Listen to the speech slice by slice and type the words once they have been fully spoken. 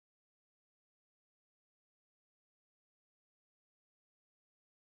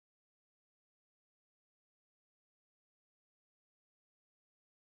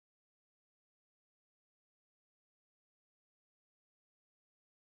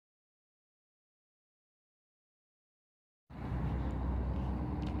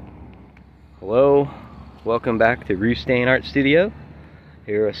Hello, welcome back to Rustain Art Studio.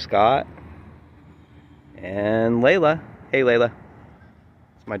 Here with Scott and Layla. Hey Layla,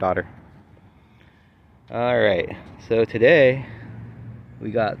 it's my daughter. Alright, so today we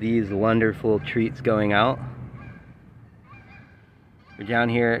got these wonderful treats going out. We're down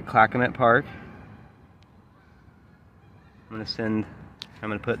here at Clackamette Park. I'm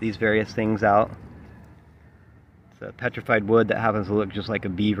gonna put these various things out. It's a petrified wood that happens to look just like a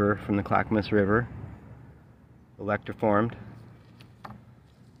beaver from the Clackamette River. Electroformed.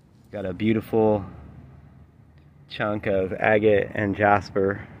 Got a beautiful chunk of agate and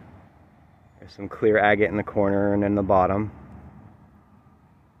jasper. There's some clear agate in the corner and in the bottom.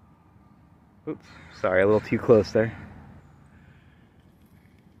 Oops, sorry, a little too close there.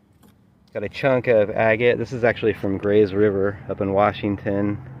 Got a chunk of agate. This is actually from Gray's River up in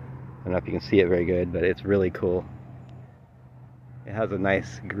Washington. I don't know if you can see it very good, but it's really cool. It has a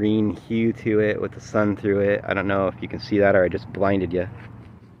nice green hue to it with the sun through it. I don't know if you can see that or I just blinded you.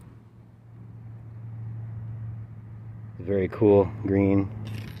 Very cool green.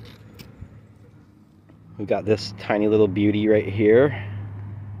 We got this tiny little beauty right here.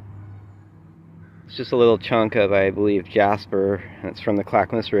 It's just a little chunk of, I believe, jasper, and it's from the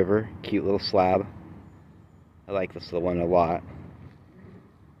Clackamette River. Cute little slab. I like this little one a lot.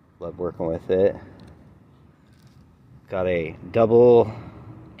 Love working with it. Got a double,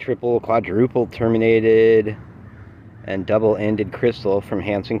 triple, quadruple terminated and double-ended crystal from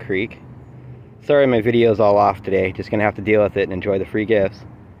Hanson Creek. Sorry my video's all off today. Just gonna have to deal with it and enjoy the free gifts.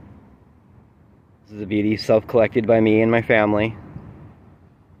 This is a beauty self-collected by me and my family.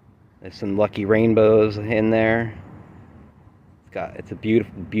 There's some lucky rainbows in there. It's a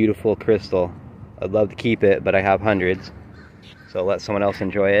beautiful, beautiful crystal. I'd love to keep it, but I have hundreds. So I'll let someone else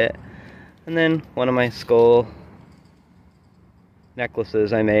enjoy it. And then one of my skull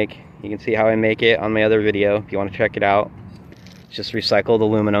necklaces I make. You can see how I make it on my other video if you want to check it out. It's just recycled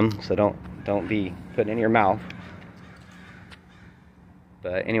aluminum, so don't be putting it in your mouth.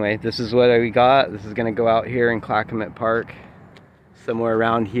 But anyway, this is what we got. This is going to go out here in Clackamette Park, somewhere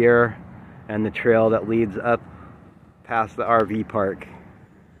around here, and the trail that leads up past the RV park.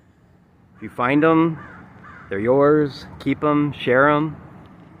 If you find them, they're yours. Keep them, share them,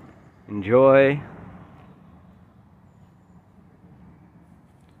 enjoy.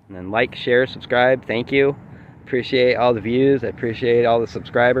 And then like, share, subscribe. Thank you. Appreciate all the views. I appreciate all the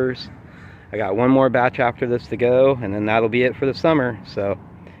subscribers. I got one more batch after this to go, and then that'll be it for the summer. So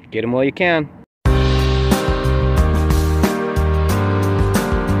get them while you can.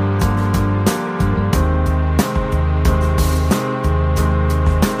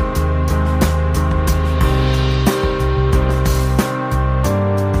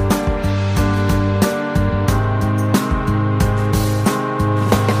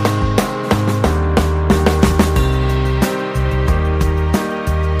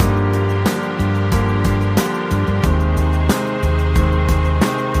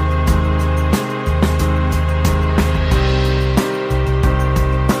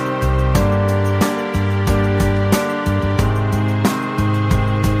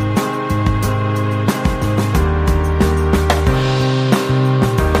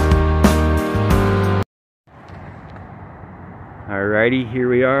 Alrighty, here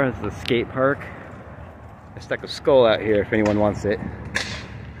we are. This is the skate park. I stuck a skull out here if anyone wants it.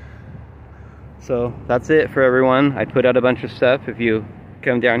 So that's it for everyone. I put out a bunch of stuff. If you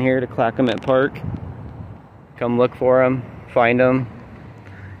come down here to Clackamette Park, come look for them, find them.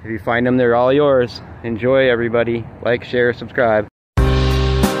 If you find them, they're all yours. Enjoy, everybody. Like, share, subscribe.